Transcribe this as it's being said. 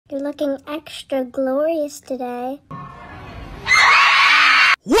You're looking extra glorious today.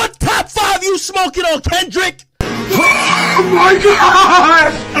 What top 5 you smoking on, Kendrick? Oh my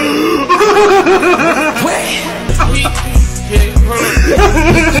god!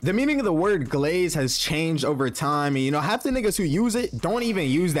 The meaning of the word glaze has changed over time, and you know, half the niggas who use it don't even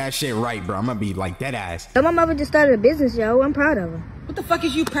use that shit right, bro. I'm gonna be like dead ass. So my mother just started a business, yo. I'm proud of her. What the fuck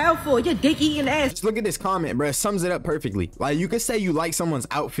is you proud for? You're dick eating ass. Just look at this comment, bro. It sums it up perfectly. Like, you could say you like someone's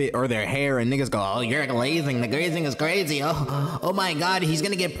outfit or their hair, and niggas go, oh, you're glazing. The glazing is crazy. Oh my god, he's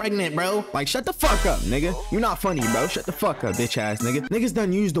gonna get pregnant, bro. Like, shut the fuck up, nigga. You're not funny, bro. Shut the fuck up, bitch ass nigga. Niggas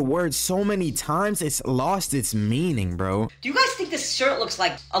done used the word so many times, it's lost its meaning, bro. Do you guys think this shirt looks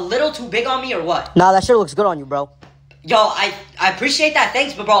like a little too big on me or what? Nah, that shirt looks good on you, bro. Yo, I appreciate that.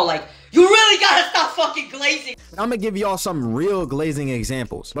 Thanks, but bro, like, you really gotta stop fucking glazing. I'm gonna give y'all some real glazing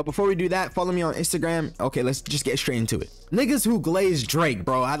examples. But before we do that, follow me on Instagram. Okay, let's just get straight into it. Niggas who glaze Drake,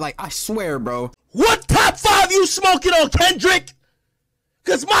 bro. I swear, bro. What top 5 you smoking on, Kendrick?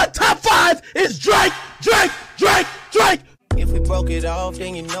 Cause my top 5 is Drake, Drake, Drake, Drake. If we broke it off,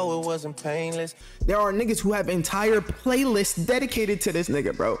 then you know it wasn't painless. There are niggas who have entire playlists dedicated to this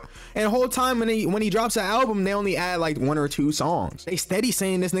nigga, bro. And the whole time when he drops an album, they only add like 1 or 2 songs. They steady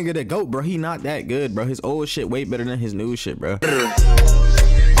saying this nigga the GOAT, bro. He not that good, bro. His old shit way better than his new shit, bro.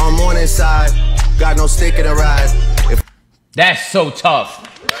 On morning side, got no stick in the ride. That's so tough.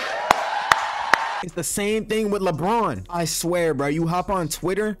 It's the same thing with LeBron. I swear, bro, you hop on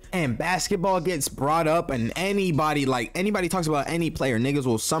Twitter and basketball gets brought up and anybody talks about any player, niggas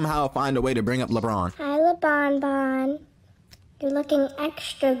will somehow find a way to bring up LeBron. Hi, LeBron. You're looking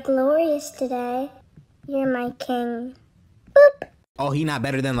extra glorious today. You're my king. Boop. Oh, he not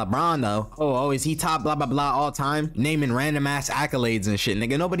better than LeBron, though. Oh, is he top blah, blah, blah all time? Naming random ass accolades and shit,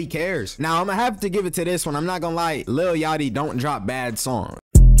 nigga. Nobody cares. Now, I'm gonna have to give it to this one. I'm not gonna lie. Lil Yachty don't drop bad songs.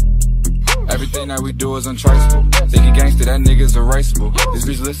 Everything that we do is untraceable. Thinking gangster, that nigga's erasable. This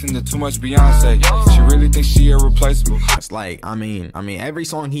bitch listening to too much Beyonce. She really thinks she irreplaceable. It's like, I mean, every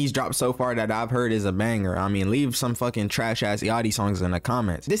song he's dropped so far that I've heard is a banger. I mean, leave some fucking trash ass Yachty songs in the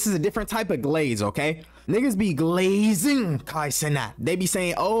comments. This is a different type of glaze, okay? Niggas be glazing Kai Cenat. They be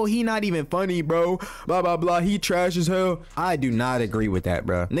saying, oh, he not even funny, bro. Blah, blah, blah. He trash as hell. I do not agree with that,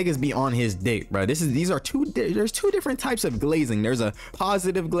 bro. Niggas be on his dick, bro. There's two different types of glazing. There's a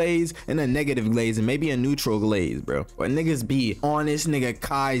positive glaze and a negative glaze and maybe a neutral glaze, bro. But niggas be on this nigga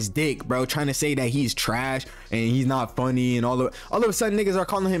Kai's dick, bro, trying to say that he's trash and he's not funny and all of a sudden niggas are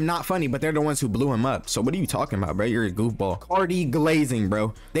calling him not funny, but they're the ones who blew him up. So what are you talking about, bro? You're a goofball. Cardi glazing,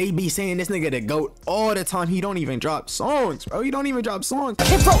 bro. They be saying this nigga the GOAT all the time. He don't even drop songs, bro. He don't even drop songs.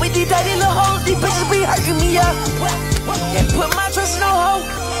 Can't fuck with these dirty little hoes. These bitches be hurting me up. And put my trust in no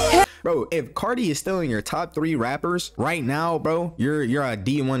hoe. Bro, if Cardi is still in your top 3 rappers right now, bro, you're a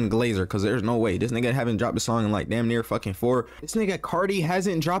D1 glazer, because there's no way. This nigga haven't dropped a song in like damn near fucking 4. This nigga Cardi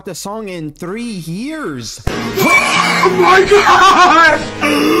hasn't dropped a song in 3 years. Oh my god!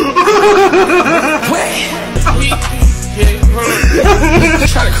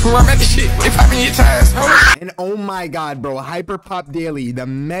 Try to come at the shit. If I mean times. And oh my god, bro, Hyperpop Daily, the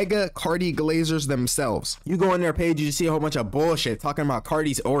mega Cardi glazers themselves. You go on their page, you see a whole bunch of bullshit talking about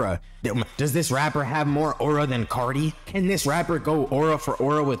Cardi's aura. Does this rapper have more aura than Cardi? Can this rapper go aura for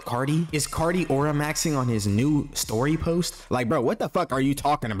aura with Cardi? Is Cardi aura maxing on his new story post? Like, bro, what the fuck are you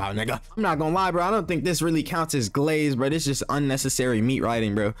talking about, nigga? I'm not gonna lie, bro. I don't think this really counts as glaze, bro. This is just unnecessary meat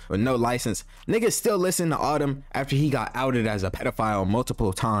riding, bro, with no license. Niggas still listen to Autumn after he got outed as a pedophile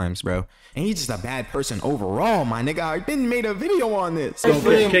multiple times, bro. And he's just a bad person overall, my nigga. I didn't made a video on this. Don't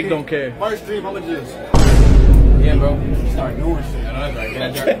care. Kick don't care. First stream, how much is? Yeah, bro. Start doing shit. I know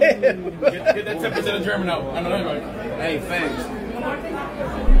that's right. Get that get that 10% of German out. I know that's right. Hey, thanks.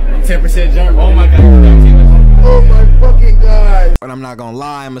 10% German. Oh my god. Oh my fucking god. But I'm not gonna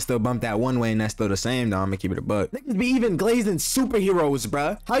lie, I'ma still bump that one way and that's still the same though. I'ma keep it a buck. Niggas be even glazing superheroes,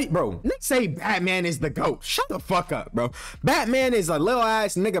 bruh. Bro, niggas say Batman is the GOAT. Shut the fuck up, bro. Batman is a little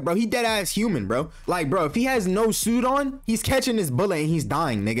ass nigga, bro. He dead ass human, bro. Like, bro, if he has no suit on, he's catching his bullet and he's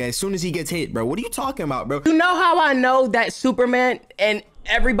dying, nigga, as soon as he gets hit, bro. What are you talking about, bro? You know how I know that Superman and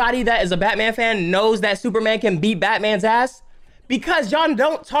everybody that is a Batman fan knows that Superman can beat Batman's ass? Because y'all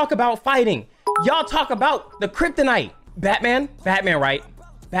don't talk about fighting. Y'all talk about the kryptonite. Batman, right?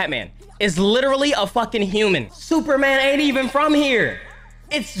 Batman is literally a fucking human. Superman ain't even from here.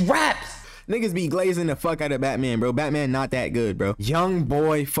 It's raps. Niggas be glazing the fuck out of Batman, bro. Batman not that good, bro. Young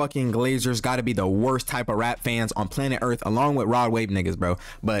boy fucking glazers gotta be the worst type of rap fans on planet Earth, along with Rod Wave niggas, bro.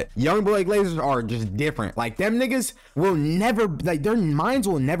 But young boy glazers are just different. Like, them niggas will never, like, their minds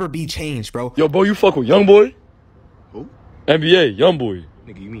will never be changed, bro. Yo, bro, you fuck with young boy? Who? NBA, young boy.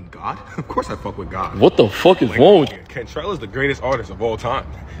 Nigga, you mean God? Of course I fuck with God. What the fuck is wrong with you? Cantrell is the greatest artist of all time.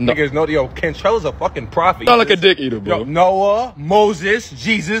 No. Niggas know, yo, Cantrell is a fucking prophet. Not like a dick eater, bro. Yo, Noah, Moses,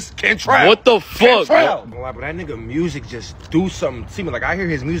 Jesus, Cantrell. What the fuck? Cantrell. But that nigga music just do something to me. Like, I hear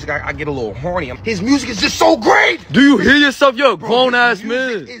his music, I get a little horny. His music is just so great. Do you hear yourself? You're a grown-ass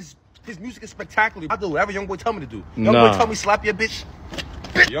man. His music is spectacular. I do whatever Young Boy tell me to do. Nah. Young Boy tell me slap your bitch.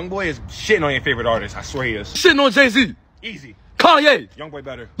 Young Boy is shitting on your favorite artist. I swear he is. Shitting on Jay-Z. Easy. Kanye. Young Boy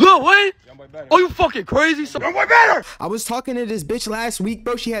better. Lil Wayne. Young Boy better. Oh, you fucking crazy? Young Boy better. I was talking to this bitch last week,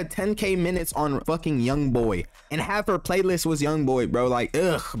 bro. She had 10K minutes on fucking Young Boy, and half her playlist was Young Boy, bro. Like,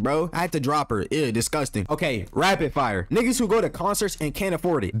 ugh, bro. I had to drop her. Ew, disgusting. Okay, rapid fire. Niggas who go to concerts and can't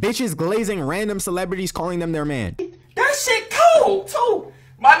afford it. Bitches glazing random celebrities, calling them their man. That shit cool too,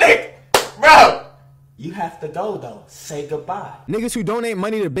 my nigga, bro. You have to go though. Say goodbye. Niggas who donate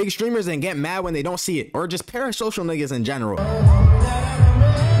money to big streamers and get mad when they don't see it, or just parasocial niggas in general. 3,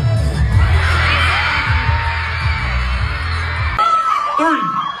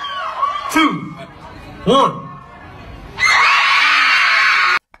 2, 1.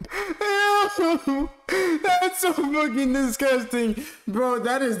 That's so fucking disgusting, bro.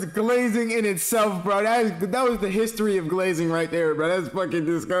 That is glazing in itself, bro. That was the history of glazing right there, bro. That's fucking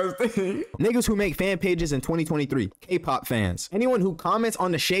disgusting. Niggas who make fan pages in 2023, K-pop fans, anyone who comments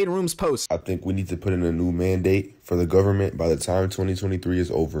on the Shade Room's post. I think we need to put in a new mandate for the government. By the time 2023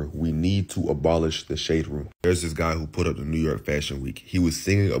 is over, we need to abolish the Shade Room. There's this guy who put up the New York Fashion Week. He was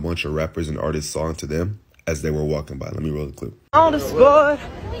singing a bunch of rappers and artists' songs to them as they were walking by. Let me roll the clip. On the spot,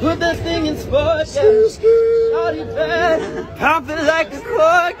 put that thing in spot, yeah. Shawty bad, popping like a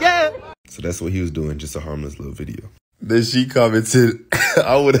cork, yeah. So that's what he was doing, just a harmless little video. Then she commented,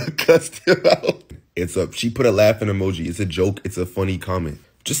 I would have cussed him out. It's up. She put a laughing emoji. It's a joke. It's a funny comment.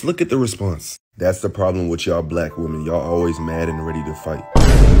 Just look at the response. That's the problem with y'all black women. Y'all always mad and ready to fight.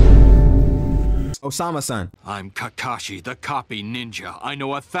 Osama-san. I'm Kakashi, the copy ninja. I know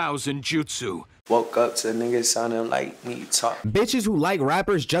 1,000 jutsu. Woke up to niggas sounding like me talk. Bitches who like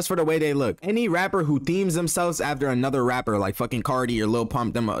rappers just for the way they look. Any rapper who themes themselves after another rapper, like fucking Cardi or Lil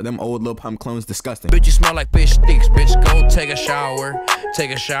Pump, them old Lil Pump clones, disgusting. Bitch, you smell like fish sticks. Bitch, go take a shower.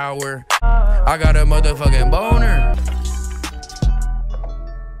 Take a shower. I got a motherfucking boner.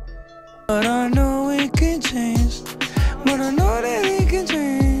 But I know it can change. But I know that it can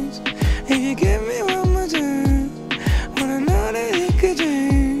change. If you give me one more time. But I know that it can change.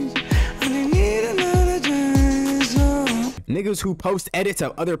 Niggas who post edits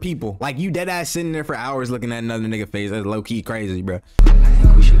of other people. Like, you dead ass sitting there for hours looking at another nigga face. That's low key crazy, bro. I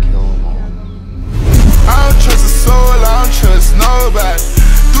think we should kill them all. I don't trust a soul, I don't trust nobody.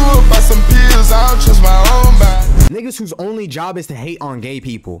 Do it by some pills, I don't trust my own body. Niggas whose only job is to hate on gay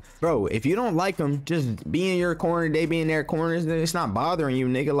people. Bro, if you don't like them, just be in your corner, they be in their corners, then it's not bothering you,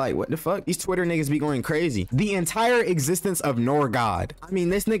 nigga. Like, what the fuck? These Twitter niggas be going crazy. The entire existence of Nor God. I mean,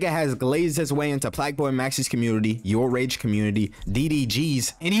 this nigga has glazed his way into Plague Max's community, Your Rage community,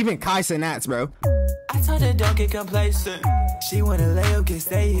 DDG's, and even Kai Cenat's, bro. I told her don't get complacent. She wanna lay up, can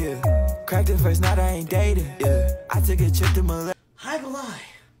stay here. Cracked the first night, I ain't dating. Yeah, I took a trip to Malay. I ain't gonna lie.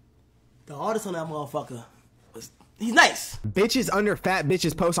 The artist on that motherfucker, he's nice. Bitches under fat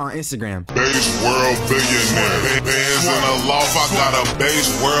bitches post on Instagram. Base world billionaire. Bands in a loft, I got a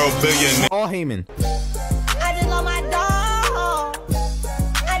base world billionaire. All Heyman. I just love my dog.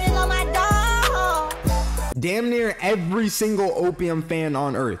 I just love my dog. Damn near every single opium fan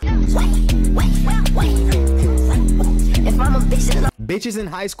on earth. If I'm a bitch, bitches in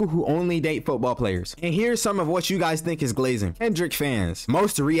high school who only date football players. And here's some of what you guys think is glazing. Kendrick fans,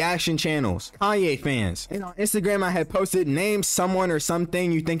 most reaction channels, Kanye fans. And on Instagram I had posted, name someone or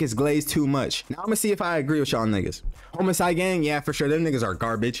something you think is glazed too much. Now I'm gonna see if I agree with y'all niggas. Homicide Gang, yeah, for sure, them niggas are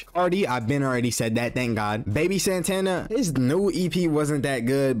garbage. Cardi, I've been already said that, thank God. Baby Santana, his new EP wasn't that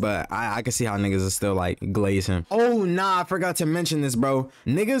good, but I can see how niggas are still like glaze him. Oh nah, I forgot to mention this, bro.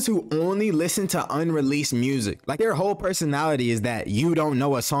 Niggas who only listen to unreleased music. Like, their whole personality is that you don't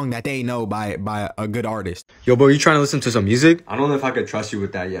know a song that they know by a good artist. Yo, bro, you trying to listen to some music? I don't know if I could trust you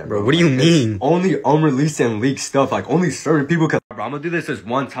with that yet, bro. What do you mean? Only unreleased and leaked stuff. Like, only certain people can. Bro, I'm gonna do this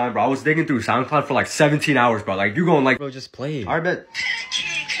one time, bro. I was digging through SoundCloud for like 17 hours, bro. Like, you going like, bro, just play it. I bet.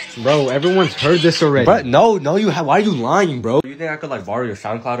 Bro, everyone's heard this already. But no, you have. Why are you lying, bro? Do you think I could like borrow your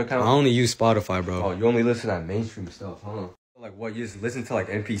SoundCloud account? I only use Spotify, bro. Oh, you only listen to that mainstream stuff, huh? Like what, you just listen to like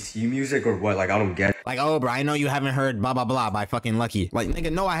NPC music or what? Like I don't get it. Like, oh bro, I know you haven't heard blah blah blah by fucking Lucky. Like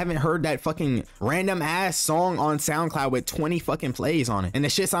nigga, no, I haven't heard that fucking random ass song on SoundCloud with 20 fucking plays on it. And the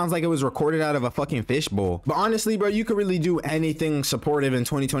shit sounds like it was recorded out of a fucking fishbowl. But honestly, bro, you could really do anything supportive in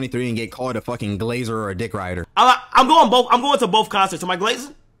 2023 and get called a fucking glazer or a dick rider. I'm going to both concerts. Am I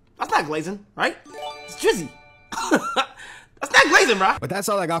glazing? That's not glazing, right? It's Drizzy. That's not glazing, bro. But that's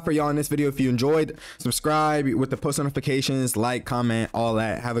all I got for y'all in this video. If you enjoyed, subscribe with the post notifications, like, comment, all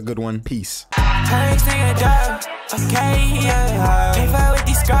that. Have a good one. Peace. Okay, yeah. Can't fuck with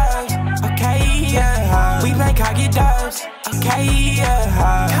these scrubs. Okay, yeah. We play cocky dubs. Okay,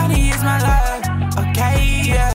 yeah. Connie is my life.